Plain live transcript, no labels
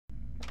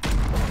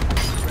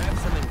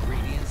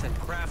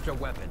craft a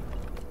weapon.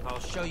 I'll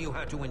show you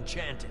how to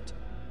enchant it.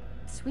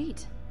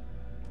 Sweet.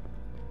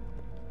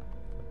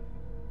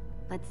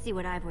 Let's see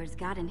what Ivor's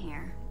got in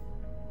here.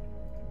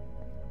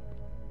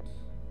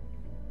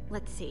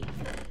 Let's see.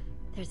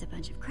 There's a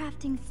bunch of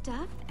crafting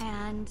stuff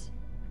and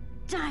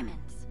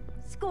diamonds.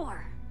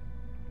 Score.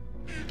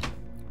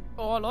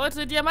 Oh,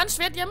 Leute,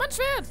 Diamantschwert,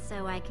 Diamantschwert!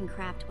 So I can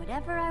craft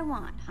whatever I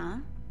want, huh?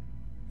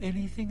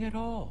 Anything at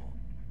all.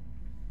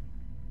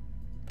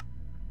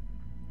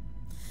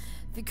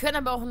 Wir können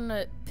aber auch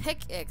eine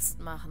Pickaxe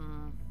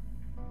machen.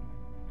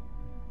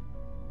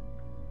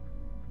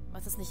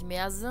 Macht das nicht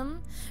mehr Sinn?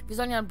 Wir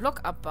sollen ja einen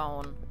Block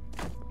abbauen.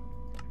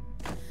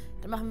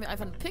 Dann machen wir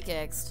einfach eine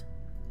Pickaxe.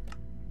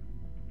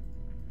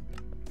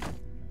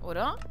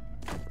 Oder?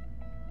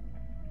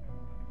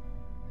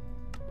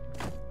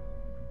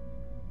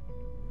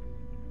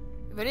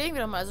 Überlegen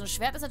wir doch mal. Also ein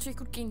Schwert ist natürlich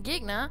gut gegen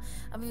Gegner,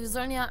 aber wir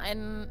sollen ja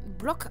einen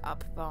Block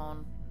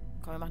abbauen.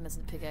 Komm, wir machen jetzt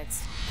eine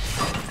Pickaxe.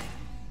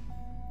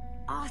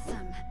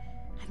 Awesome.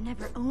 I've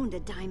never owned a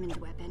diamond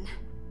weapon.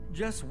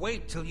 Just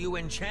wait till you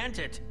enchant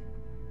it.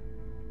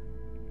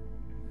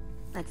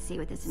 Let's see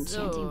what this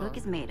enchanting book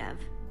is made of.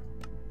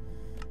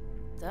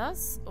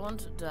 Das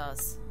und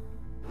das.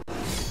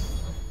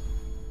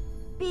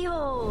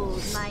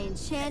 Behold, my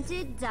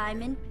enchanted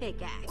diamond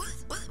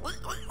pickaxe.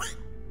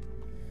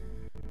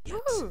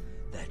 Yes,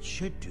 that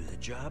should do the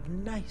job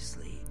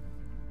nicely.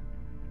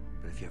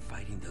 But if you're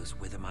fighting those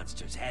wither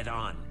monsters head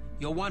on,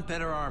 you'll want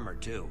better armor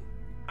too.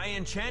 I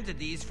enchanted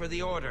these for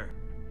the Order.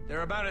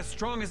 They're about as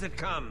strong as it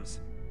comes.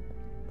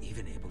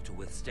 Even able to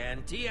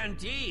withstand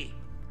TNT.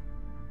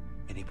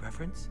 Any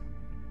preference?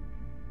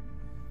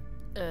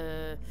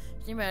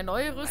 Ich nehme eine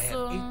neue I have 8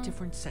 Rüstung.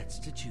 different sets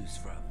to choose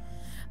from.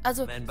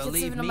 Also, And jetzt sind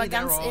believe wir me, nochmal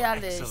they're ganz all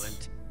ehrlich.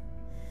 excellent.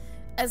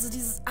 Also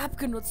dieses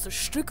abgenutzte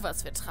Stück,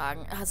 was wir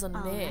tragen. Also, nee.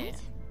 Alright.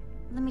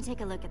 Let me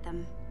take a look at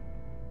them.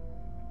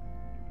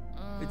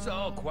 It's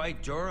all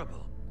quite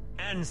durable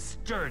and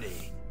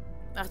sturdy.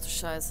 Ach du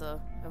Scheiße.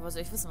 Ja, was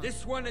soll ich wissen?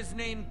 This one is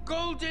named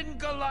Golden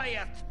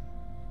Goliath.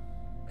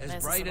 As Es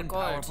ist bright aber and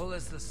Gold. powerful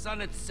as the sun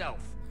itself.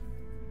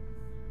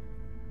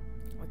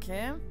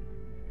 Okay.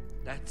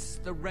 That's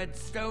the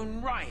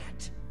Redstone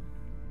Riot.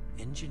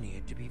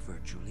 Engineered to be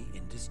virtually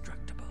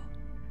indestructible.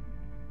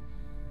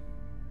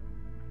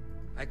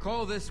 I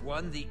call this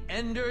one the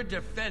Ender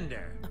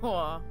Defender.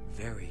 Oh.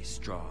 Very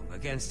strong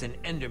against an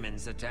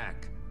Enderman's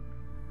attack.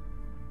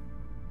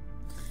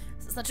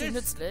 Das ist natürlich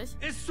nützlich.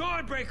 is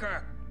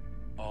Swordbreaker.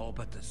 All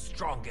but the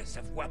strongest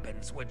of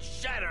weapons would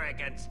shatter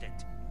against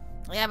it.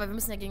 Ja, aber wir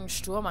müssen ja gegen einen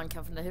Sturm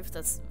ankämpfen. Da hilft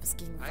das was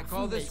gegen I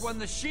call Waffen this nicht. one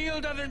the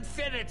Shield of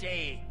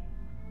Infinity.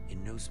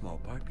 In no small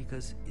part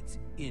because it's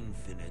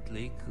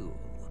infinitely cool.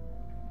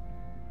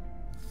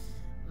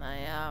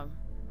 Naja.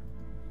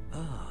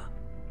 Ah,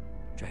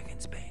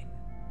 Dragon's Bane.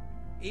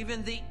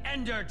 Even the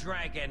Ender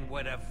Dragon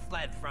would have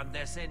fled from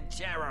this in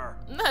terror.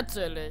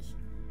 Natürlich.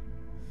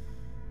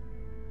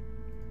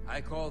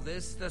 I call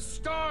this the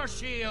Star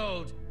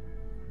Shield.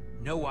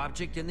 No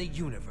object in the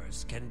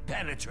universe can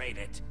penetrate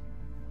it.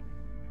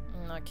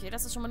 Okay,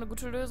 das ist schon mal eine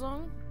gute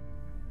Lösung.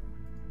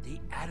 The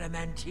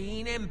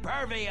Adamantine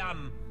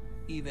Impervium.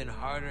 Even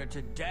harder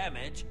to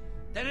damage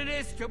than it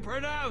is to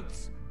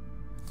pronounce.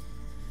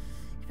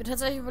 Ich bin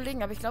tatsächlich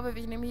überlegen, aber ich glaube,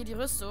 ich nehme hier die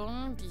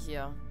Rüstung. Die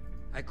hier.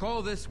 I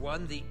call this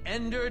one the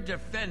Ender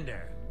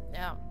Defender.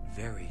 Ja.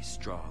 Very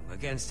strong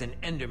against an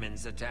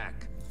Enderman's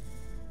attack.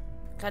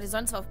 Klar, die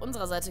sollen zwar auf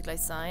unserer Seite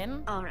gleich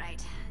sein.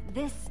 Alright,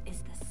 this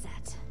is the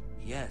set.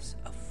 Yes,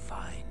 a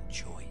fine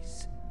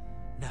choice.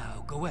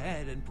 Now go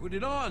ahead and put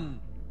it on.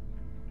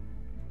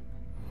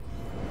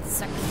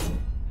 Zack.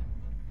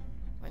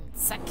 Und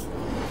zack.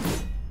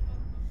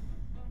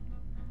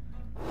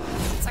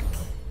 Zack.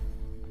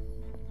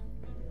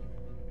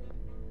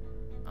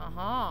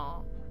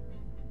 Aha.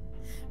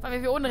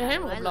 Weil wir ohne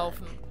Helm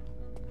rumlaufen.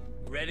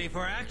 Ready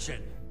for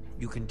action.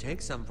 You can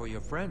take some for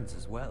your friends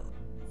as well.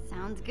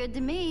 Sounds good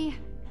to me.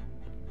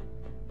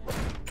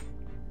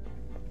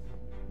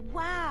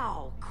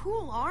 Wow,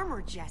 cool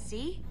armor,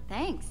 Jesse.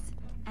 Thanks.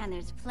 And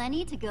there's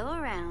plenty to go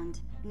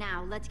around.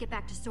 Now, let's get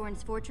back to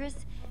Soren's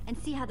fortress and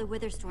see how the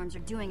Wither Storms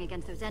are doing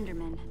against those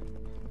Endermen.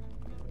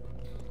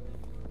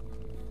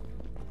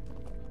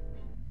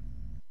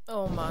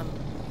 Oh Mann.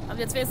 Haben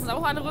wir jetzt wenigstens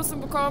auch eine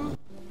Rüstung bekommen?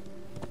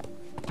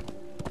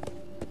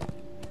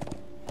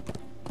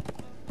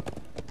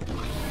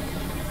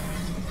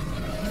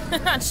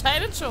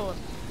 Anscheinend schon.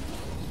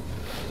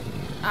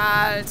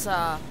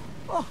 Alter.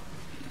 Oh,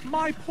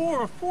 my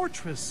poor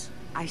fortress.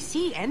 I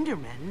see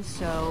Endermen,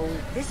 so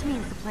this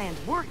means the plan's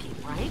working,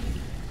 right?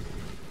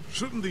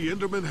 Shouldn't the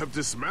Endermen have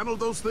dismantled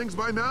those things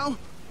by now?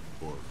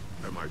 Or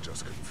am I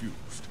just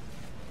confused?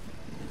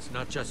 It's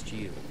not just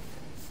you.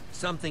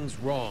 Something's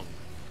wrong.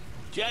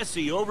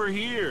 Jesse, over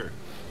here!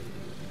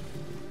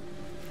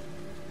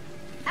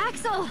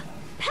 Axel!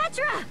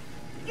 Petra!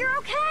 You're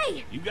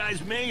okay! You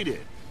guys made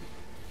it!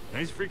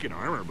 Nice freaking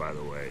armor, by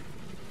the way.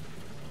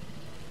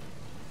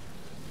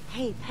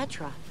 Hey,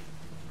 Petra.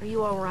 Are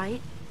you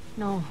alright?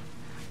 No,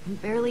 I'm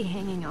barely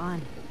hanging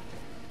on.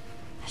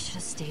 I should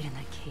have stayed in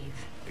that cave.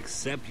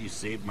 Except you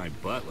saved my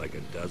butt like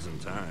a dozen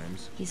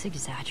times. He's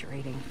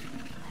exaggerating.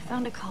 I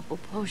found a couple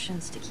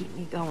potions to keep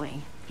me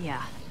going.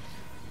 Yeah.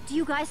 Do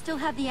you guys still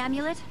have the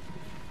amulet?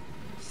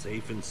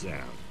 Safe and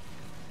sound.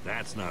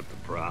 That's not the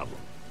problem.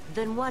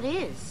 Then what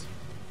is?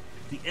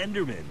 The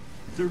Endermen.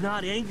 They're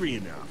not angry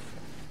enough.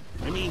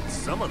 I mean,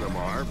 some of them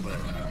are, but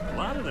a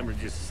lot of them are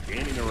just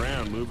standing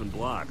around moving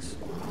blocks.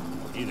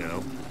 You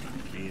know,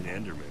 being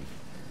Endermen.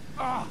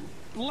 Ah,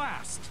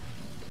 blast!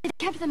 It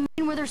kept the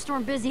main wither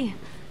storm busy,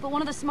 but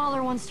one of the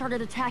smaller ones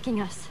started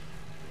attacking us.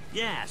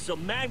 Yeah, so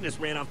Magnus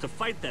ran off to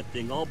fight that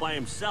thing all by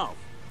himself.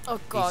 Oh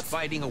Gott. He's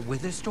fighting a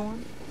wither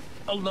storm?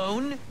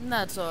 Alone?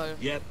 Na toll.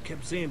 Yep,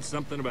 kept saying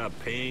something about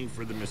paying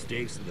for the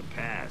mistakes of the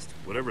past,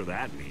 whatever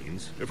that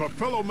means. If a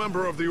fellow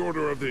member of the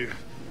Order of the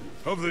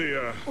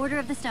Order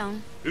of the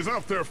Stone. is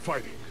out there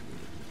fighting,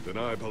 then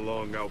I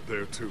belong out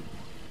there too.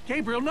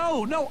 Gabriel,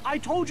 no, I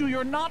told you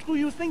you're not who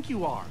you think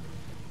you are.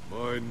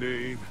 My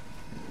name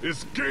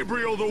is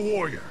Gabriel the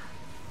Warrior.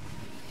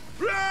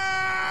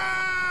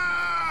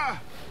 Ah!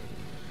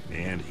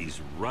 And he's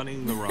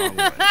running the wrong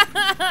way.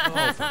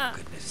 Oh, for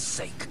goodness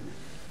sake.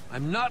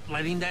 I'm not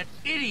letting that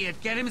idiot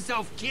get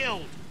himself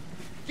killed.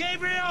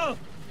 Gabriel!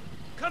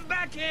 Come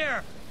back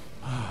here!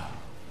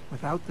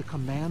 Without the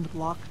command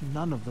block,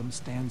 none of them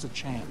stands a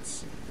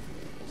chance.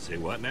 Say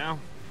what now?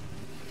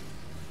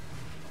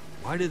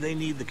 Why do they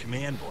need the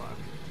command block?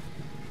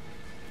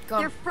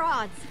 They're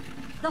frauds.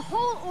 The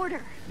whole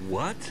order.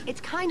 What?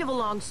 It's kind of a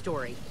long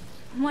story.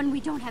 One we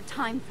don't have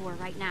time for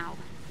right now.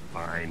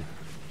 Fine.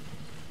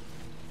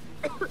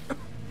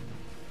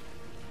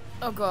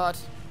 Oh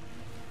Gott.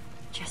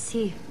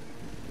 Jesse,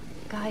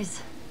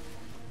 guys,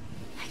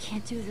 I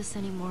can't do this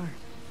anymore.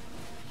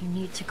 You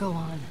need to go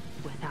on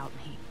without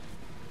me.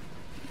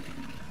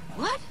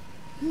 What?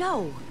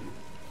 No.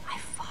 I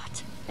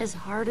fought as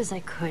hard as I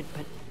could,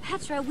 but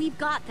Petra, we've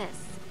got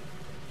this.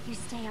 You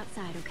stay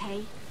outside,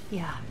 okay?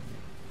 yeah.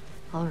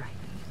 All right.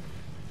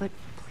 But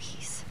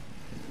please,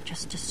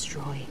 just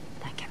destroy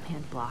that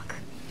command block.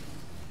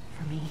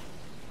 For me.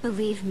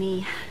 Believe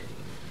me,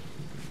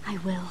 I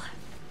will.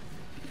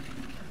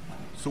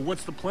 So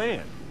what's the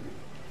plan?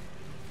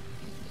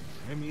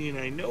 I mean,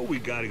 I know we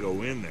gotta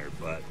go in there,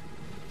 but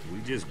we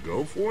just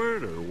go for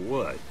it, or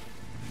what?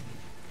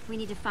 We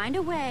need to find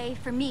a way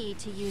for me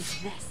to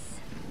use this.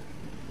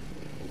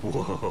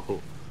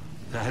 Whoa.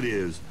 That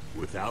is,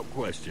 without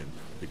question,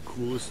 the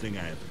coolest thing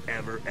I have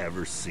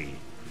ever seen.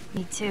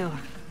 Me too.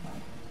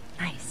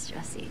 Nice,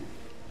 Jesse.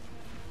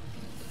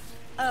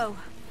 Oh,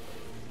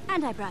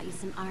 and I brought you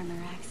some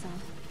armor, Axel.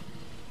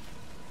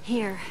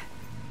 Here.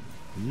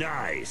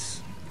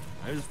 Nice!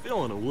 I was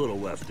feeling a little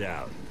left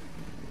out.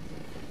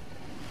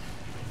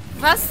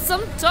 Was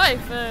zum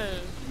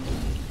Teufel?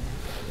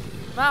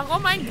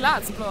 Warum ein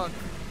Glasblock?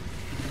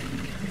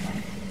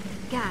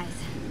 Guys,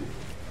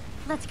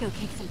 let's go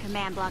kick some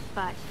command block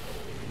butt.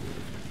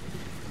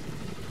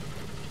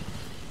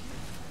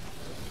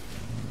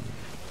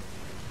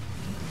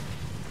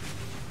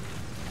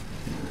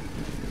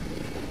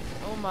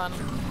 Oh Mann.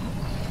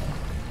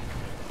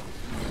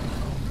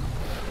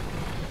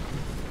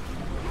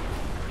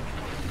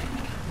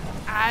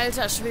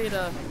 Alter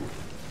Schwede.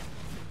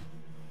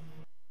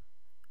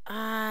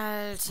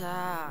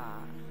 Alter.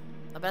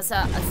 Aber ist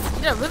ja, also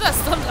wieder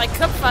Witherstorm, 3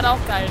 Köpfe war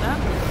auch geil, ne?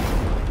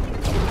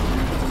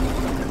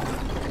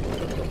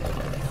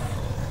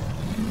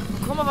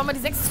 Guck mal, mal die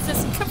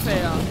 46 Köpfe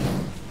her.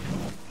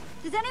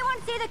 Does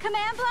anyone see the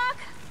command block?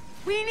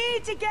 We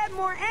need to get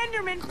more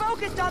Endermen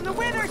focused on the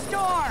wither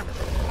storm!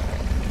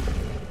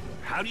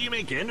 How do you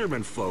make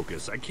Enderman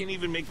focus? I can't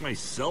even make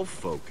myself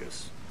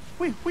focus.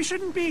 We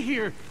shouldn't be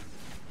here.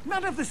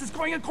 None of this is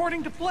going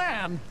according to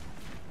plan.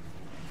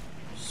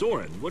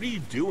 Soren, what are you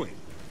doing?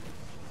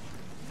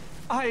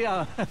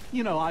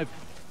 You know, I've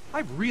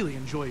really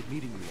enjoyed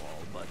meeting you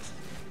all, but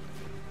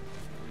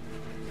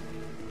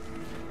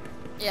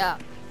Ja.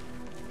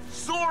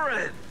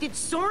 Soren! Did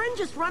Soren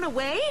just run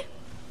away?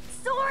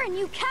 Soren,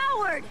 you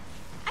coward!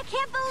 I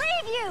can't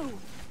believe you!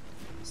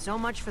 So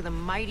much for the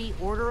mighty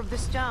Order of the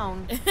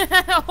Stone.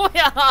 Oh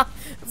ja.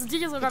 Das sind die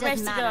hier sogar It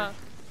doesn't mächtiger. matter.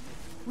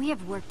 We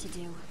have work to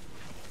do.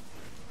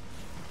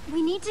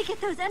 We need to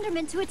get those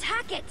Endermen to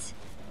attack it.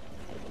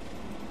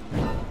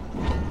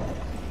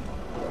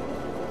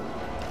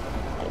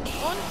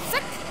 Und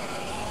zack.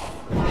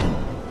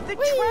 The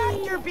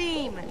tractor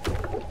beam!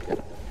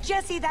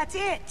 Jesse, that's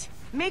it!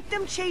 Make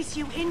them chase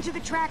you into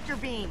the tractor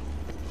beam.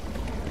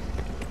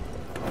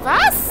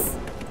 Was?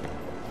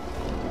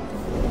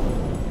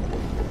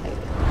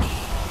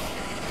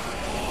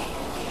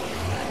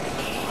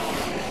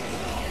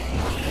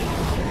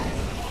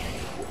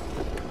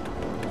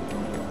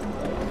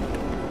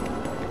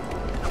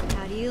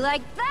 How do you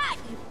like that,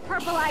 you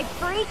purple-eyed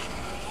freak?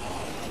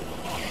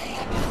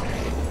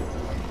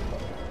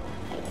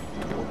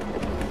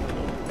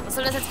 Was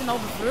soll das jetzt genau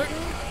bewirken?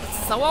 Dass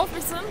sie sauer auf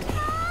mich sind?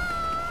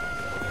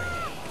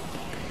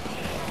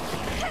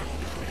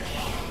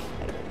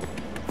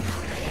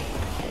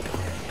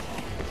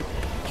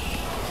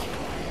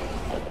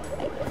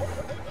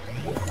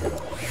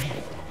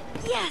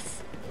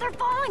 Yes! They're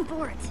falling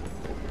for it!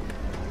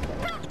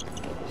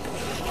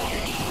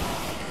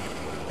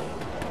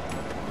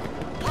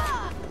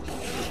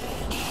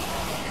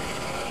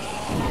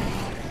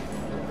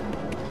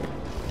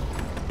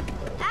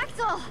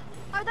 Axel!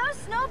 Are those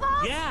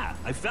snowballs? Yeah,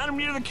 I found them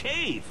near the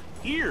cave.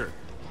 Here.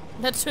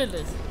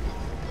 Natürlich.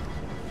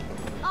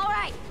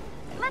 Alright,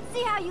 let's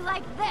see how you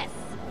like this.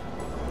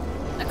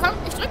 Na komm,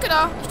 ich drücke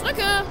da. Ich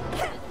drücke.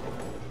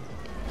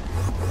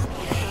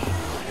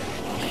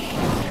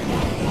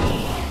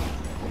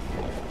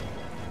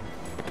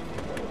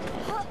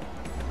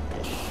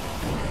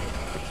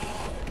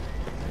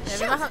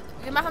 Ja,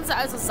 wir machen sie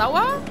also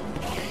sauer.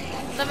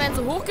 Und dann werden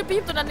sie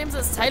hochgebiebt und dann nehmen sie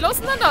das Teil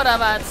auseinander, oder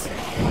was?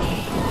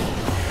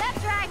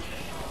 That's right.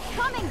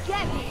 Come and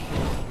get me.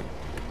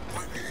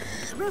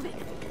 Ruben,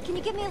 can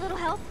you give me a little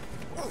help?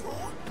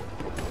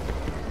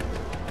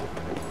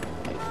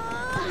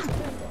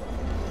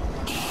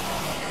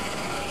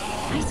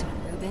 Nice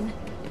one, Ruben.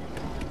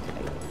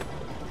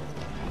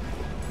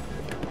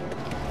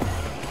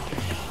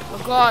 Oh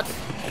Gott.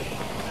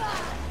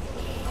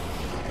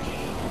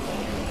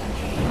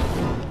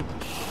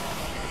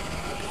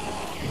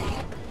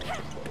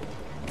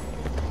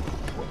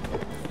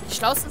 Die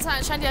schlausten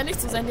Zahlen scheinen ja nicht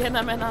zu sein, die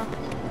Hintermänner.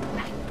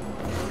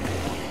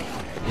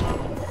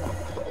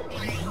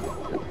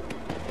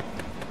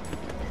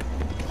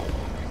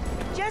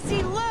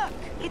 Jesse, look!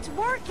 It's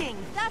working!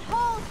 That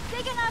hole's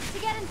big enough to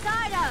get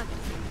inside of.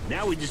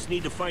 Now we just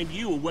need to find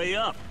you a way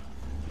up.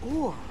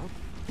 Or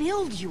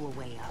build you a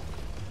way up.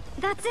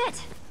 That's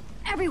it.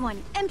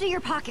 Everyone, empty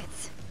your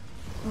pockets.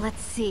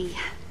 Let's see.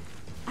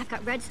 I've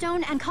got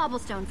redstone and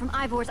cobblestone from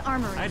Ivor's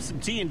armory. I have some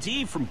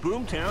TNT from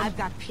Boomtown. I've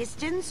got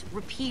pistons,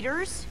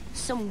 repeaters,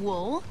 some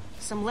wool,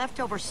 some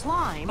leftover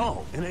slime.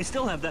 Oh, and I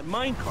still have that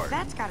minecart.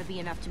 That's gotta be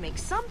enough to make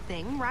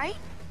something, right?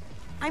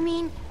 I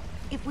mean,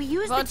 if we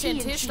use the Wir bauen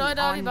TNT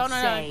TNT-Schleuder, wir bauen on,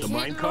 eine say, The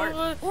minecart?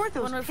 Raketenröhre or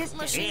those und eine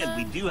pistons. Flugmaschine. And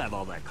we do have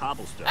all that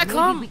cobblestone. Ah,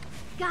 komm!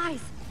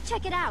 Guys,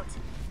 check it out.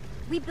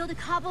 We build a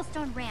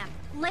cobblestone ramp,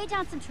 lay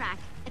down some track,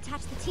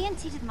 attach the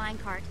TNT to the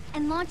minecart,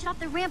 and launch it off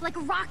the ramp like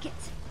a rocket.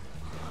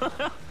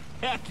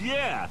 Heck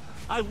yeah!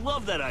 I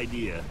love that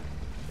idea.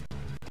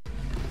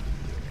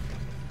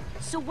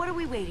 So what are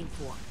we waiting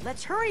for?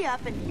 Let's hurry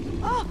up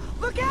and... Oh,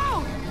 look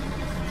out!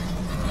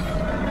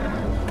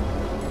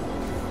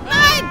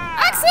 Nein!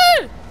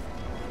 Axel!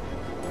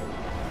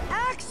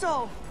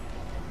 Axel!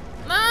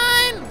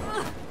 Nein!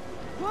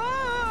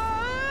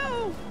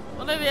 Whoa!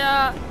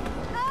 Olivia!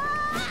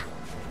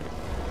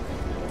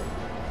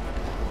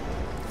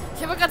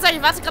 Ich wollte gerade sagen,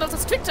 ich warte gerade auf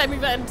das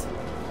Quicktime-Event.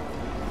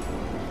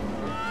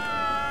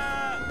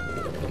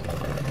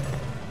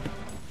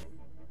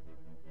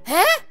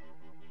 Hä?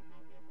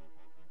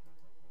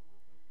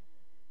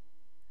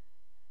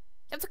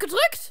 Ich hab's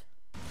gedrückt.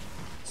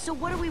 So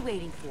what are we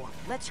waiting for?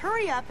 Let's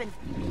hurry up and...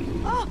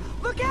 Oh,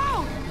 look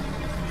out!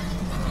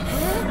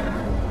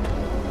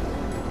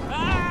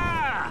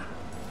 Ah!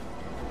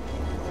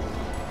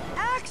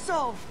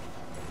 Axel!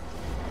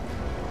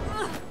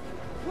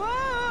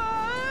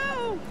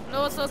 Whoa!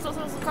 Los, los, los,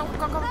 los. Komm,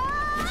 komm, komm.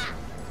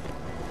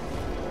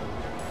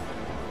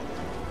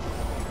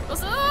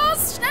 Los,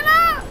 los,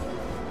 schneller!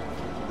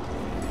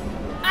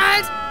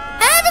 Alter!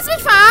 Hä, willst du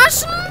mich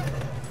verarschen?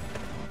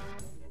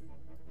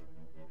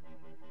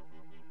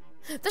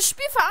 Das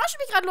Spiel verarscht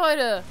mich gerade,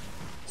 Leute.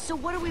 So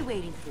what are we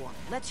waiting for?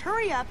 Let's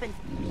hurry up and...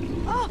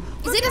 Oh,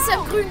 Ihr seht das ja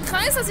im grünen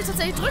Kreis, dass ich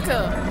tatsächlich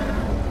drücke.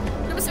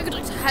 Du bist mir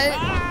gedrückt halten.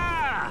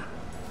 Ah!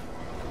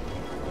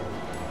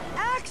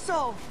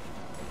 Axel!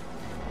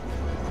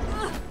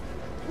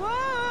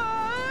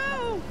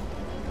 Whoa!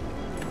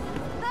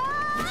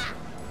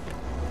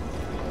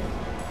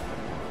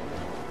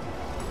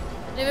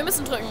 Ne, wir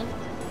müssen drücken.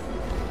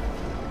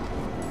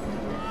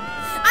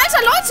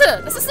 Alter,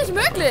 Leute! Das ist nicht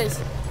möglich!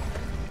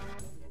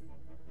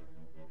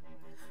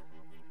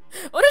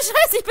 Ohne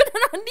Scheiß, ich bin da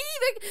noch nie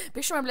weg.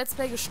 Bin ich schon beim Let's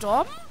Play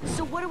gestorben?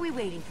 So what are we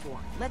waiting for?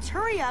 Let's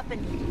hurry up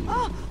and...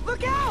 Oh,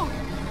 look out!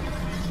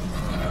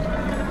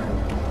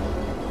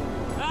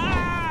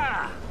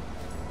 Ah!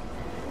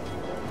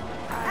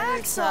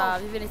 Alter,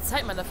 wie wenig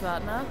Zeit man dafür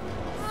hat, ne?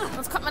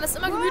 Sonst konnte man das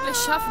immer gemütlich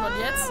schaffen. Und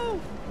jetzt?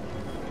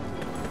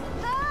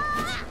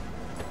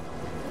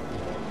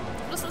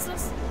 Los, los,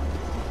 los.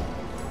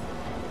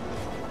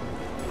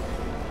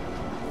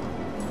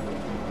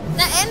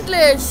 Na,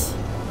 endlich!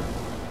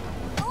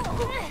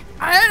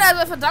 Alter,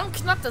 aber verdammt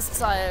knapp das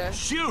Teil.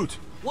 Shoot!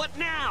 What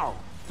now?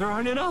 There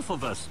aren't enough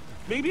of us.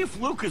 Maybe if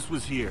Lucas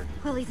was here.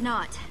 Well, he's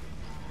not.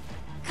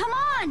 Come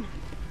on!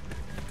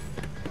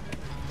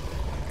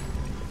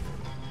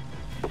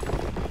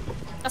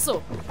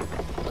 Achso.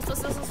 Los,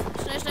 los, los, los.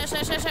 Schnell, schnell,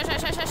 schnell, schnell, schnell,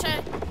 schnell, schnell,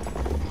 schnell.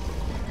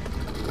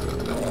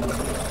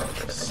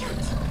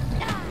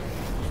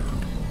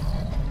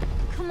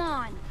 Come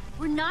on.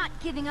 We're not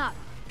giving up.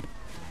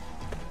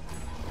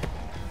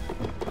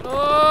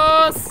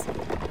 Los!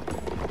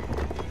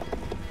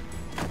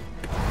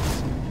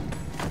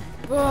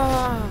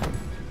 Boah.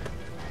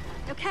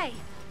 Okay,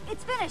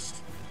 it's finished.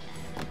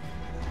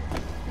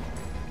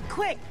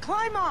 Quick,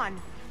 climb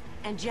on!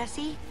 And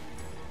Jesse,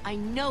 I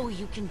know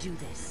you can do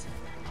this.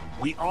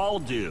 We all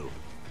do.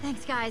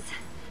 Thanks, guys.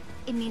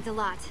 It means a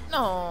lot.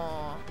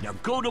 No. Now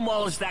go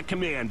demolish that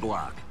command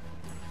block.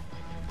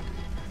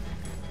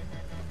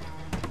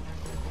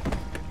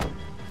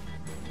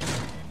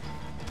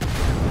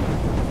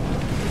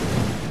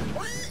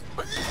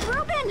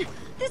 Ruben!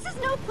 This is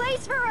no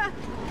place for a...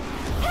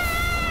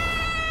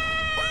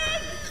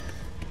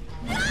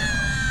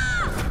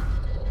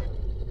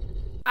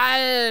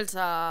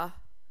 Alter.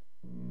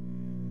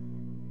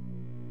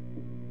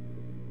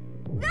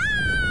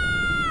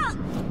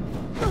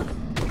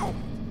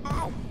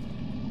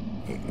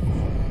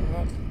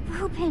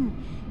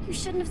 Ruben, you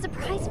shouldn't have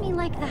surprised me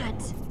like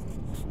that.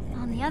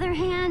 On the other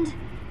hand,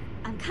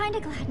 I'm kind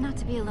of glad not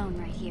to be alone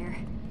right here.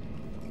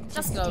 Das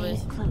Just glaube stay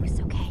ich. close,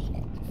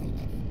 okay?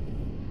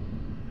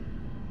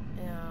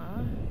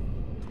 Ja.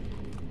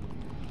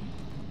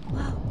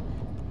 Whoa.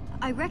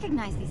 I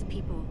recognize these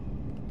people.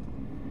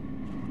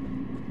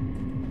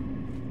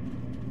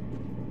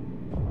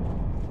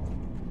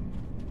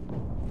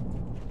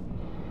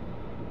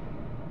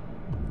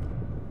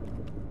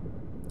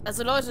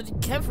 Also Leute, die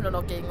kämpfen nur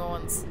noch gegen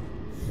uns.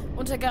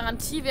 Unter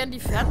Garantie werden die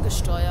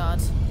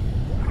ferngesteuert. Ist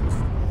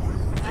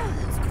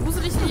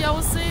gruselig, wie die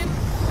aussehen.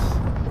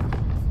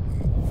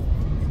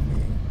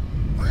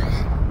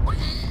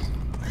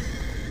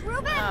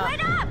 Ruben,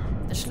 wait up!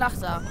 Der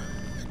Schlachter.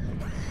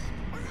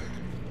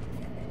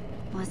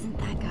 Wasn't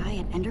that guy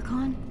at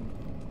Endercon?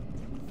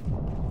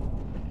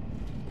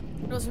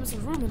 Los, wir müssen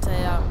Ruben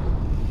hinterher.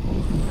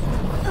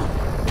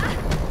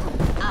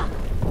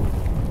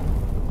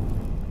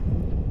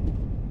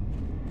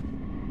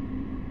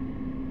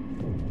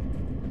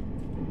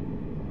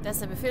 Da ist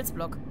der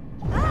Befehlsblock.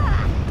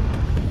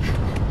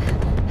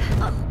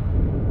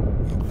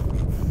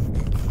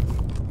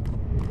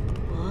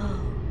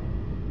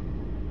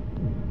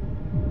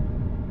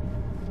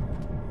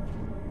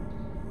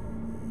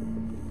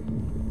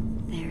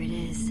 There it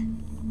is.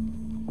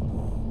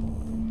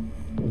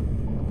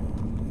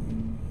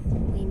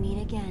 We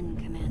meet again,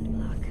 Command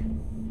Block.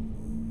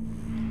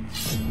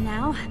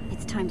 Now,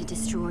 it's time to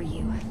destroy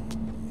you.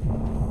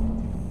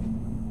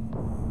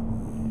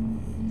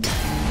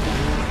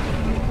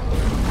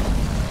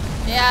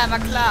 Ja, war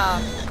klar.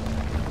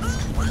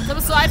 Das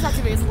ist so einfach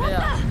gewesen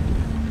wäre.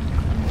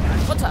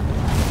 Runter.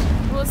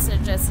 Wo ist der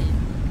Jesse?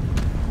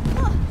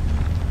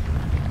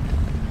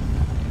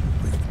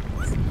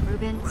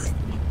 Ruben, I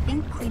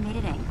think we made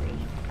it angry.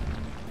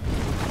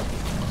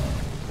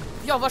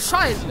 Ja,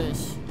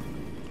 wahrscheinlich.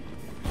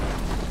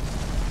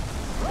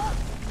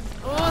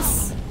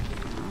 Los.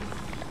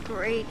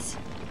 Great.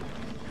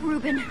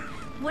 Ruben,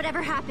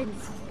 whatever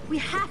happens, we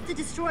have to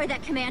destroy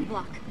that command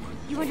block.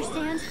 You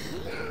understand?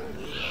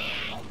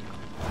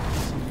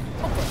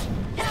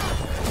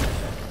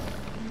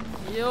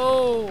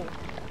 Jo.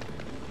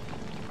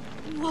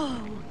 Whoa.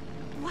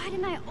 Why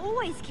didn't I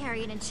always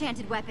carry an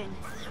enchanted weapon?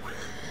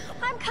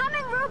 I'm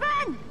coming,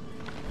 Ruben!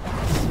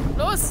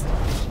 Los.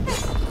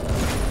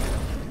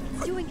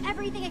 It's doing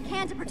everything it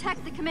can to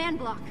protect the command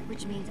block,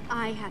 which means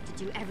I have to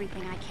do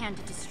everything I can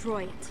to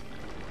destroy it.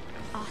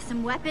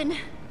 Awesome weapon.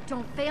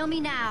 Don't fail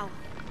me now.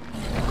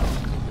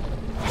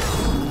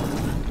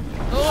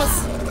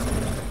 Los.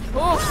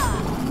 Hoch.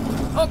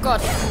 Oh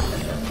Gott.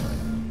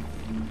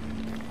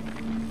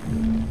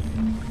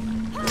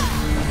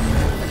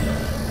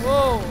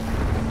 Wow.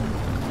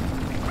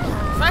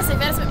 Ich weiß nicht,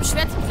 wäre das mit dem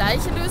Schwert die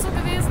gleiche Lösung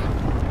gewesen?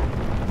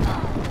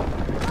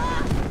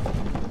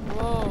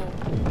 Wow.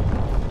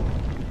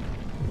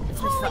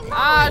 Jetzt mich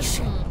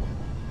verarschen.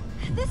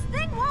 This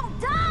thing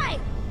won't die!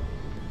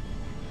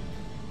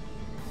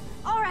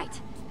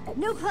 Alright,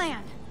 new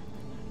plan.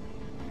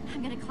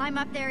 I'm gonna climb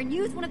up there and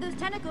use one of those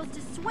tentacles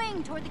to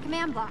swing toward the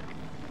command block.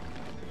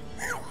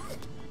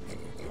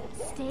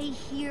 Stay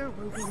here,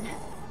 Ruben.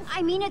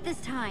 I mean it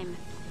this time.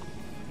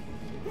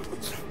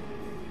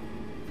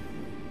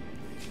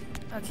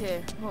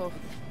 Okay, hoch,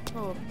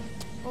 hoch,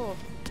 hoch,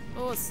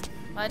 los,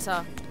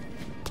 weiter,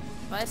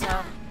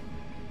 weiter.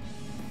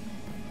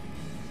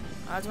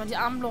 Also die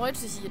armen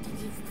Leute hier,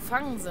 die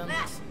gefangen sind.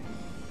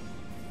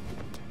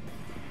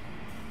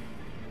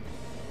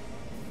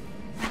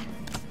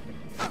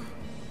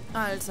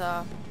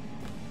 Alter.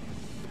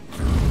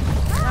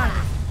 Nein.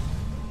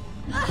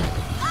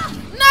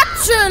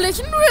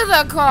 Natürlich, ein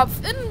Witherkopf,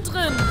 innen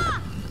drin.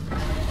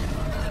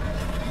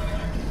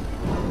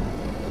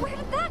 Where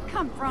did that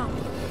come from?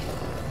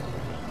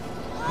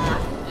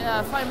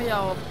 Ja, fall mich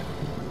auch.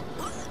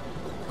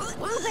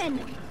 Ruben,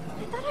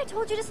 I thought I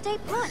told you to stay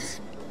put.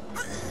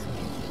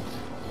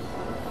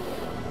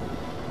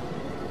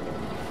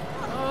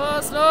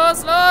 Los,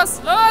 los,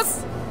 los,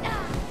 los!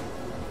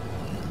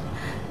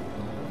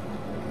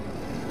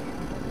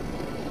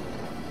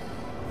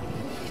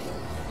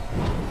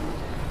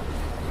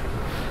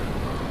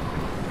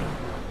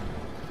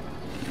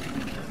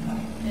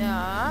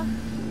 Ja.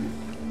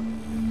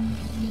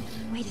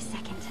 Wait a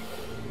second.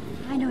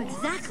 I know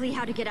exactly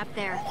how to get up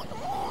there.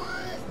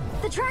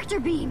 The tractor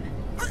beam!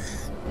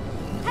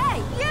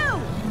 Hey,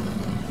 you!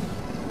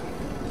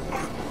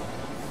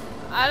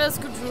 Alles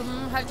gut,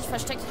 Ruben. Halt dich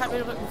versteckt, halt mir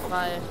den Rücken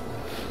frei.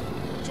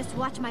 Just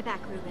watch my back,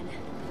 Ruben.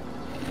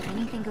 If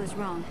anything goes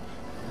wrong,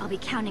 I'll be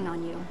counting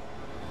on you.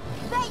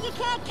 Bet you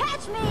can't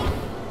catch me!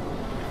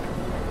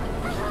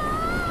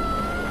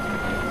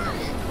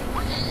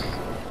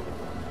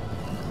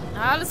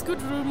 Alles gut,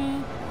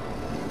 Ruben.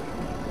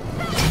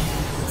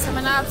 Das ist ja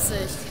meine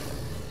Absicht.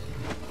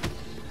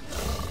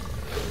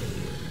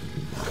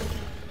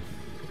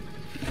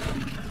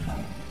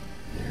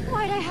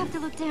 Why'd I have to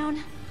look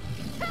down?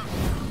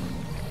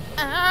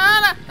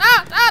 Da!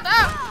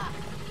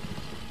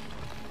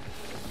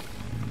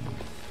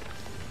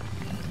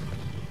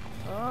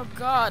 Oh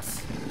Gott.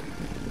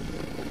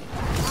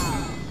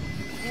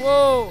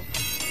 Wow.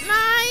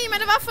 Nein,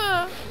 meine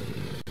Waffe.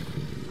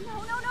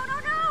 No, no, no, no,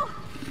 no!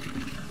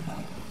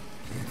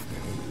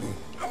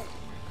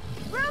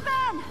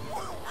 Ruben!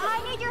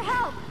 I need your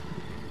help!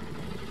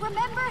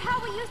 Remember how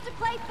we used to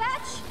play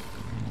fetch?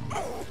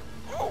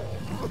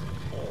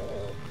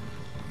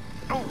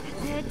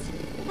 That's it.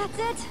 That's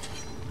it.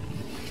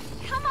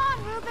 Come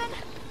on, Ruben.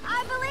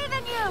 I believe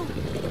in you.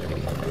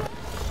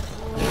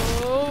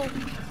 Oh.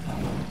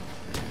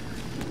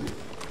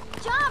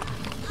 Jump!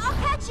 I'll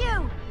catch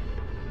you.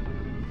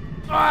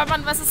 Oh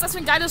Mann, was ist das für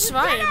ein geiles You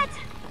Schwein? did it!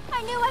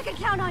 I knew I could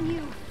count on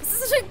you. Was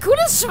ist das für ein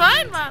cooles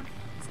Schwein, Mann?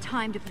 It's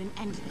time to put an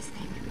end to this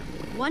thing.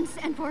 Once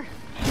and for...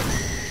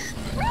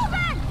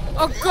 Ruben!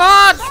 Oh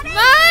Gott,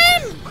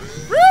 nein!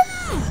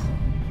 Ruben!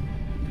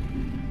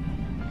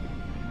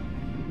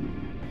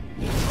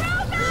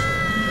 Ruben!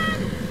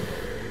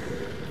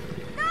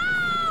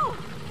 No!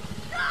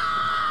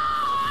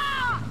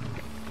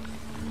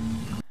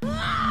 No!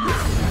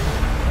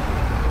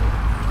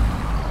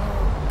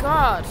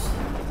 Gott.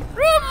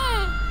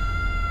 Ruben!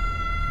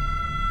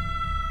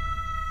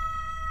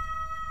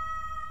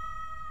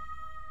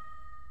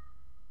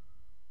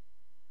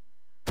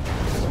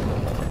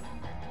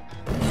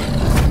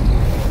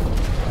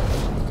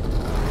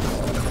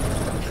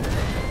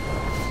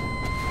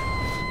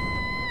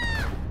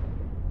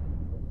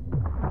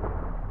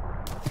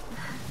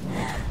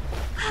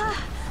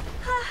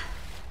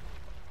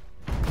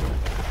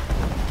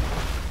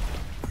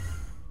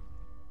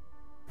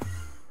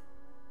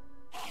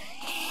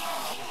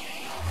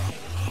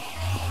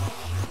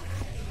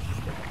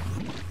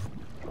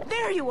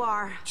 There you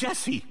are.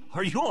 Jesse,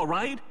 are you all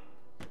right?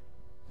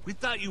 We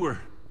thought you were...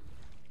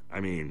 I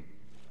mean,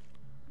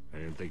 I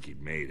didn't think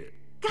you'd made it.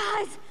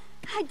 Guys,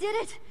 I did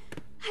it.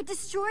 I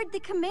destroyed the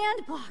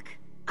command block.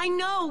 I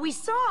know, we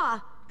saw.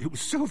 It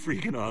was so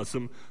freaking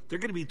awesome. They're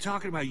gonna be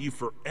talking about you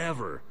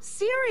forever.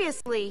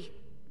 Seriously.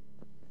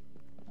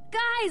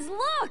 Guys,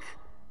 look!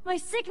 My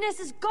sickness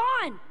is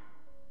gone!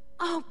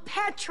 Oh,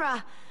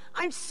 Petra,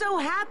 I'm so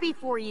happy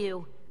for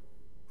you.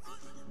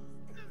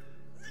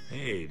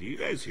 Hey, do you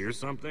guys hear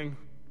something?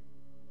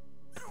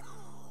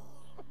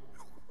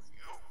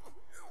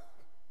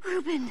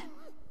 Ruben.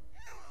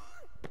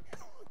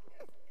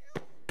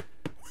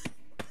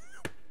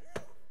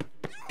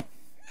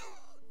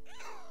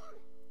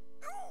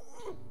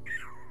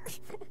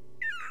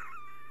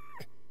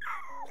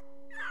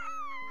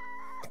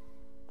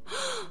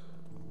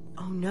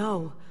 Oh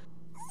no.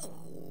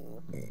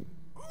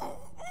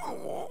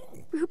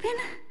 Ruben?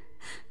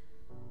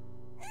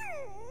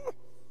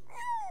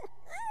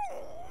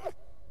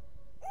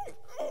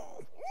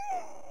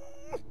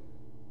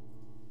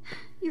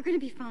 You're gonna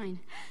be fine.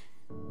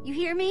 You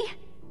hear me?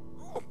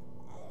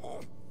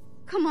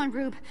 Come on,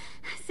 Rube.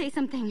 Say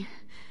something.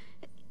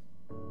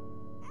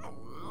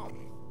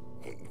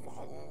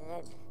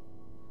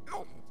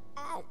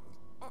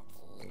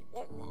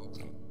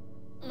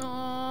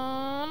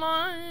 Oh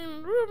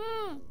nein,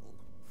 Ruben.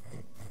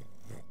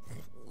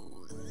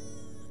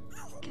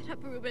 Get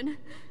up, Ruben.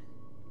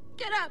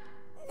 Get up!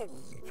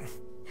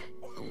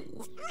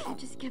 Don't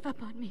just give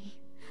up on me.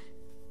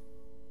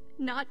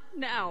 Not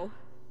now.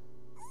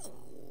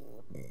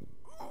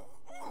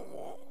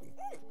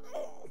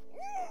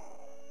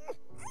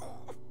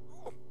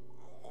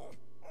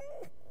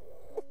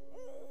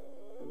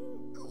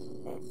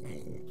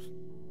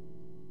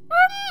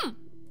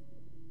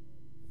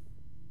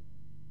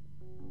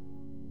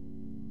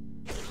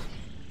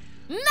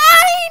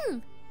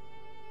 Nein!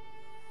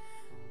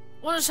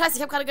 Ohne Scheiß,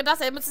 ich habe gerade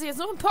gedacht, er müsste sich jetzt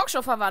nur in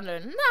Talkshow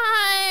verwandeln.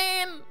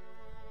 Nein!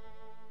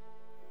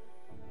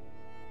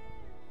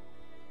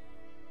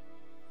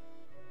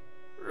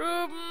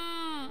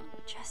 Ruben!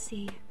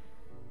 Jesse,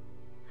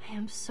 I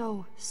am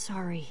so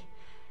sorry.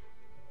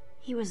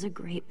 He was a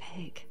great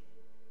pig.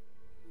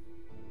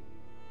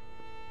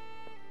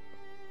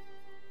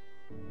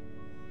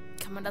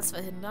 Kann man das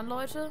verhindern,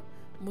 Leute?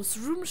 Muss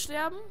Ruben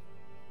sterben?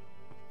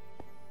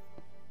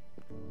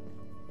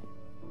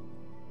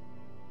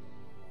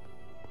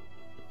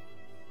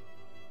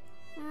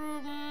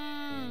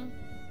 Ruben.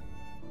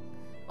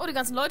 Oh, die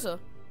ganzen Leute.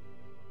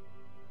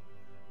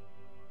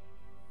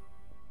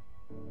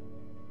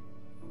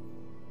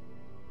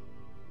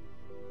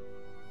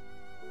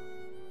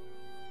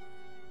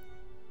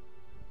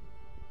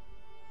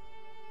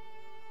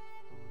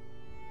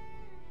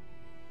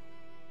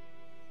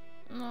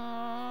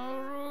 Oh,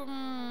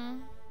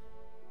 Ruben.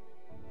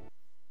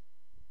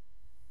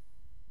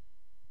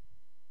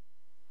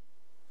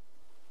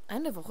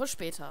 Eine Woche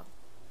später.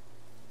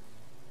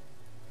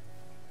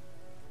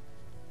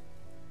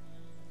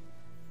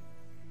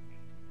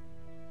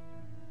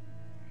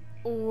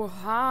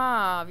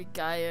 Oha, wie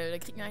geil. Da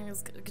kriegt man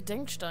eigentlich das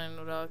Gedenkstein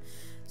oder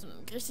so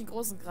einen richtig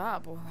großen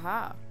Grab.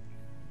 Oha.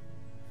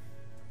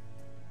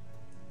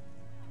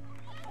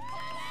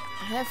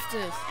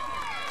 Heftig.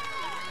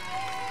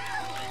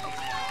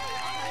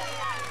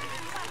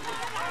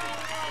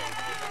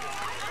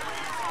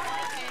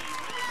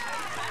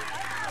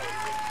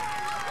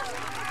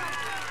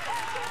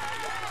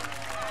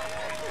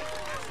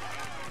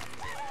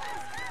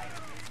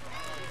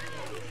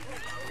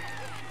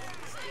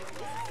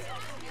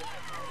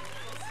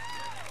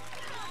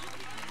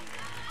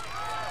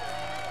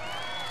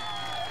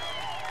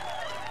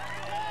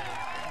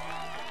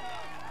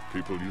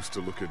 People used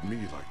to look at me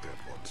like that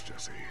once,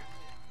 Jesse.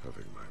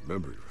 Having my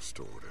memory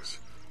restored has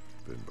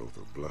been both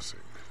a blessing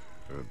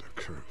and a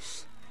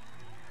curse.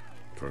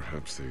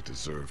 Perhaps they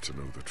deserve to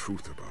know the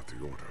truth about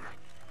the Order.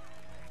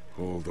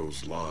 All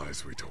those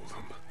lies we told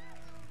them.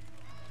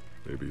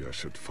 Maybe I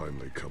should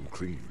finally come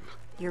clean.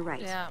 You're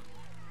right. Yeah.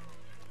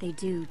 They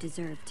do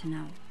deserve to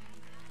know.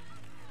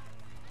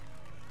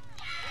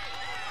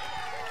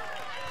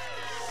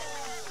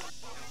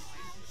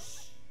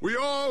 We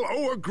all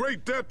owe a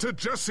great debt to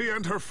Jessie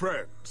and her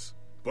friends.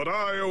 But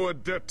I owe a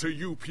debt to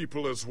you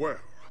people as well.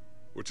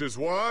 Which is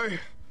why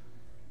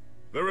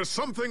there is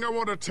something I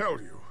want to tell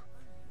you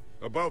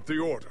about the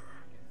Order.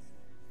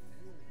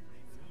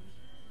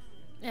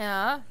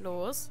 Ja,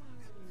 los.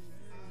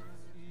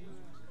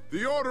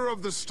 The Order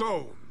of the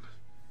Stone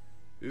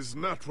is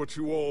not what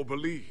you all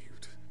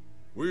believed.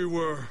 We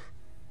were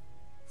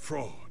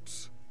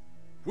frauds.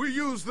 We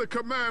used the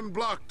command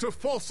block to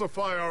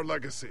falsify our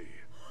legacy.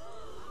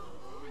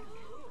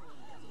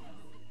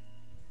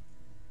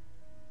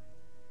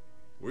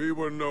 We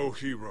were no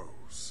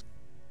heroes.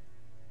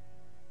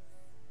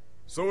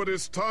 So it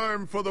is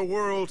time for the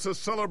world to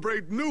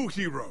celebrate new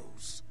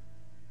heroes.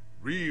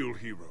 Real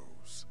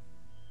heroes.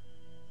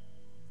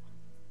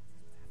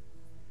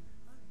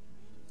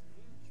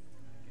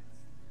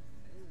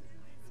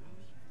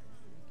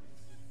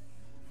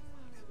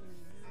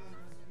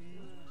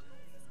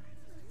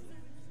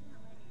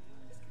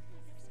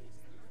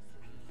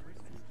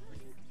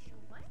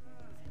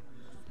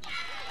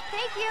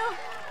 Thank you!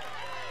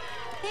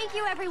 Thank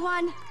you,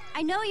 everyone.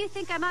 I know you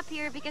think I'm up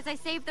here because I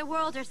saved the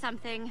world or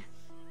something.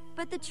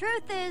 But the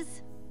truth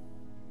is,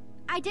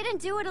 I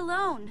didn't do it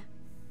alone.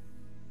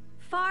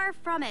 Far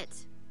from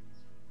it.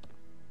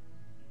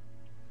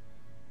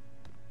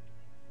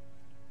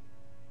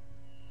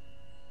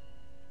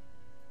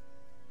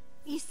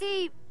 You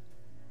see,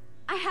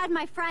 I had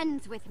my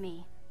friends with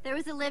me. There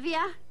was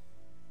Olivia,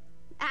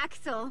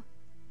 Axel,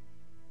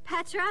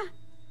 Petra,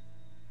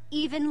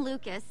 even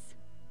Lucas.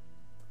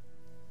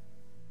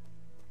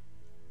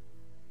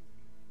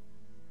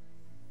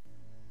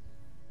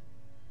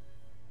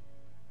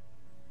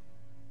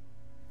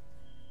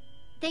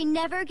 They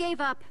never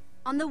gave up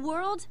on the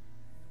world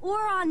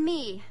or on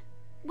me.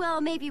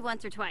 Well, maybe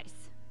once or twice.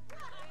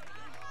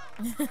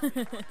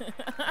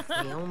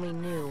 They only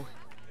knew.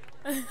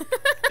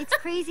 It's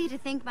crazy to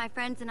think my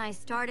friends and I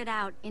started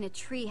out in a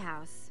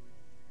treehouse.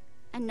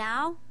 And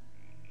now,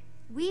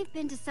 we've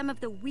been to some of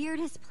the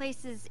weirdest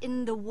places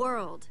in the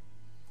world.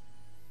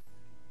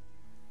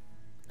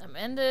 Am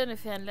Ende in den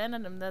fernen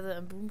Ländern, im Nether,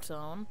 im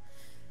Boomtown.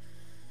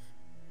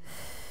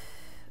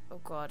 Oh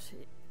Gott.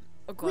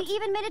 Oh We Gott.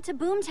 even made it to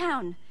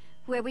Boomtown,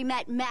 where we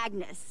met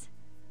Magnus.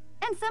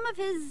 And some of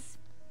his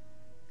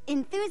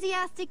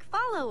enthusiastic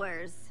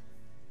followers.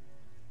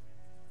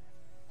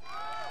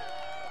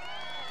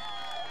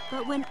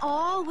 But when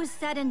all was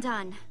said and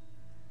done,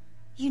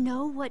 you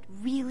know what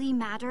really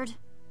mattered?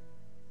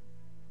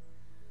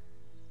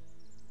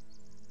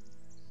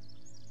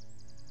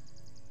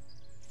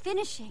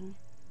 Finishing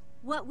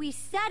what we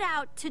set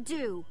out to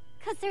do.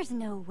 'Cause there's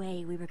no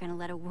way we were gonna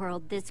let a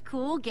world this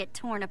cool get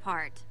torn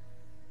apart.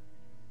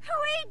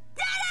 We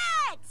did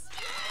it!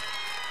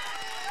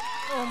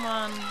 Oh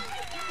Mann.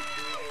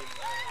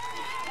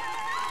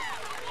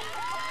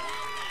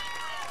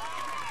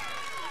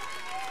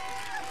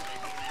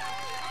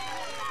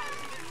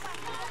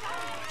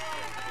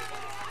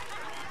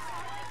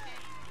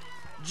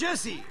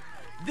 Jesse,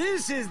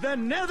 this is the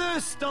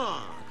Nether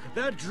Star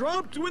that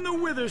dropped when the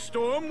Wither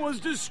Storm was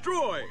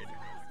destroyed.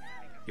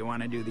 You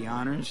want to do the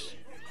honors?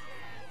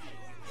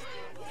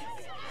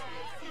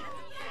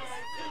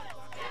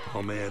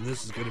 Oh man,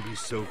 this is gonna be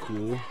so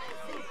cool.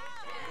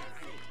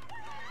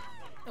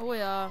 Oh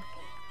ja.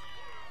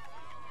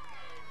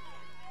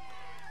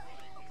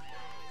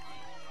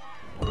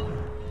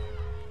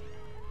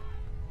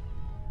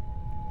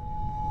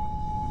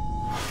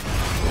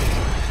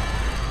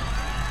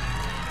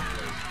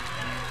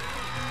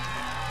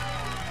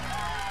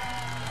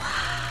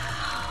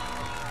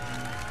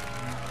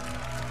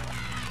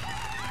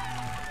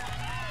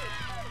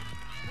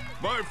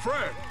 My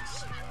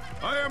friends,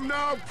 I am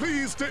now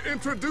pleased to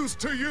introduce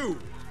to you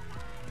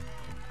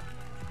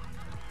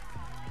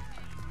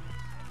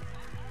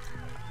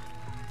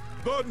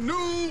the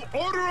new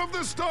Order of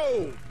the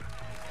Stone!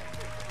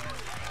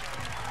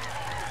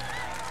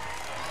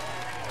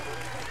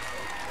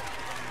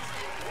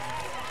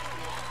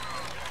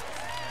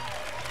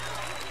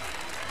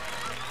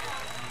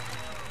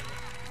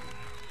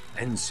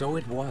 And so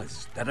it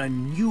was that a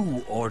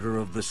new Order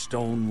of the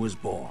Stone was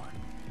born.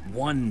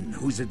 One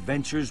whose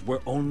adventures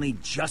were only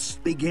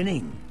just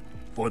beginning.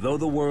 For though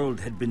the world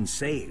had been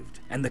saved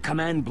and the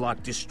command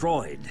block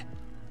destroyed,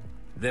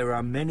 there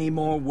are many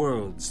more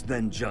worlds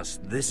than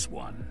just this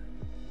one.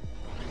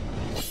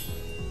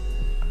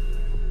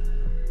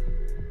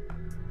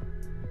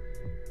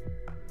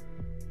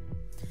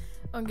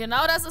 Und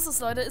genau das ist es,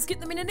 Leute. Es gibt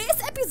nämlich eine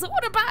nächste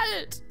Episode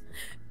bald.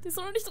 Die ist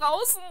noch nicht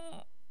draußen.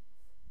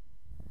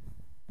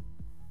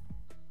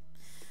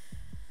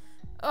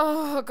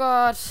 Oh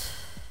Gott.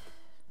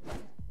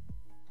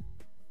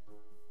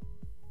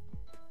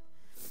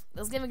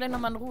 Das gehen wir gleich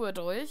nochmal in Ruhe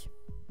durch.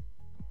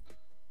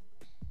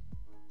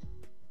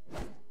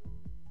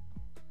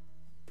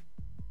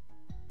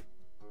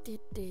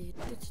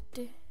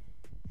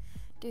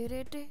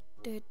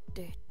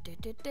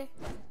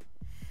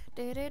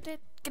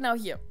 Genau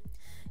hier.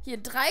 Hier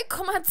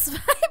 3,2%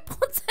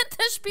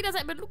 der Spieler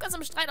sind mit Lukas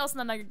im Streit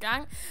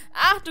auseinandergegangen.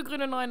 Ach du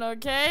grüne Neune,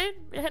 okay?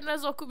 Wir hätten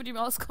also auch gut mit ihm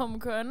auskommen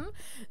können.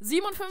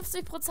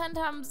 57%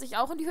 haben sich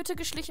auch in die Hütte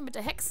geschlichen mit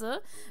der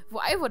Hexe, wo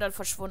Ivor dann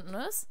verschwunden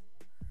ist.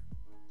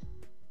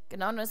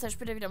 Genau, und dann ist er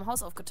später wieder im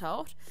Haus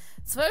aufgetaucht.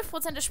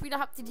 12% der Spieler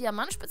haben die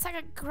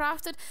Diamantspitzhacke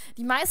gecraftet.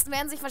 Die meisten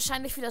werden sich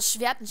wahrscheinlich für das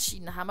Schwert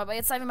entschieden haben. Aber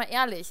jetzt seien wir mal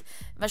ehrlich.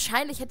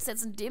 Wahrscheinlich hätte es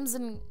jetzt in dem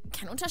Sinn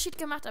keinen Unterschied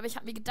gemacht. Aber ich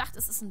habe mir gedacht,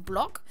 es ist ein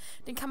Block.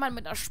 Den kann man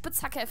mit einer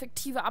Spitzhacke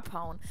effektiver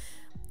abhauen.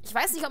 Ich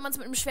weiß nicht, ob man es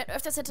mit dem Schwert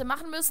öfters hätte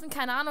machen müssen.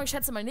 Keine Ahnung, ich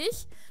schätze mal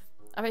nicht.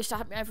 Aber ich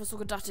habe mir einfach so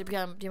gedacht,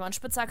 ja,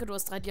 Diamantspitzhacke, du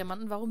hast 3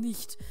 Diamanten, warum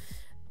nicht?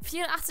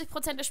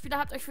 84% der Spieler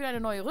habt euch für eine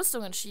neue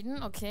Rüstung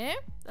entschieden. Okay.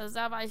 Also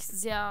da war ich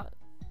sehr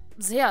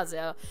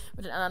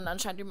mit den anderen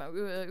anscheinend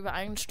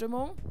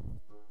Übereinstimmung.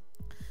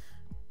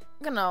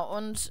 Genau,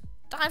 und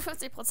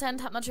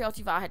 53% hat natürlich auch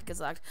die Wahrheit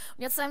gesagt.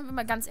 Und jetzt seien wir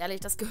mal ganz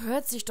ehrlich, das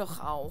gehört sich doch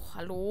auch.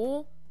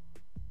 Hallo?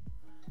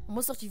 Man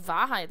muss doch die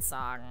Wahrheit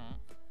sagen.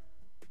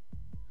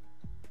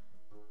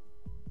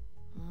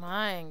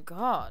 Mein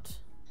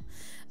Gott.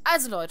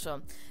 Also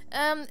Leute,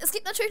 es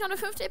gibt natürlich noch eine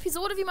 5.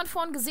 Episode, wie man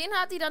vorhin gesehen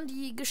hat, die dann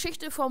die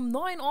Geschichte vom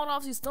neuen Order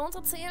of the Stones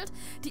erzählt.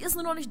 Die ist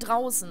nur noch nicht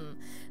draußen.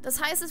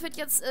 Das heißt, es wird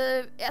jetzt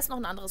erst noch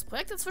ein anderes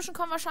Projekt dazwischen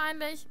kommen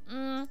wahrscheinlich.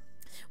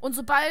 Und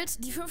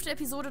sobald die 5.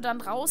 Episode dann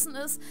draußen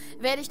ist,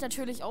 werde ich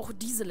natürlich auch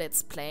diese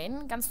Let's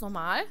Playen, ganz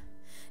normal.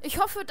 Ich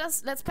hoffe,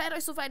 das Let's Play hat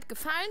euch soweit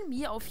gefallen,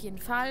 mir auf jeden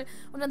Fall.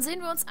 Und dann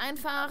sehen wir uns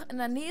einfach in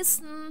der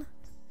nächsten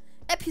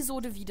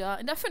Episode wieder,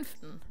 in der 5.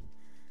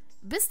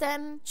 Bis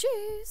dann,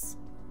 tschüss!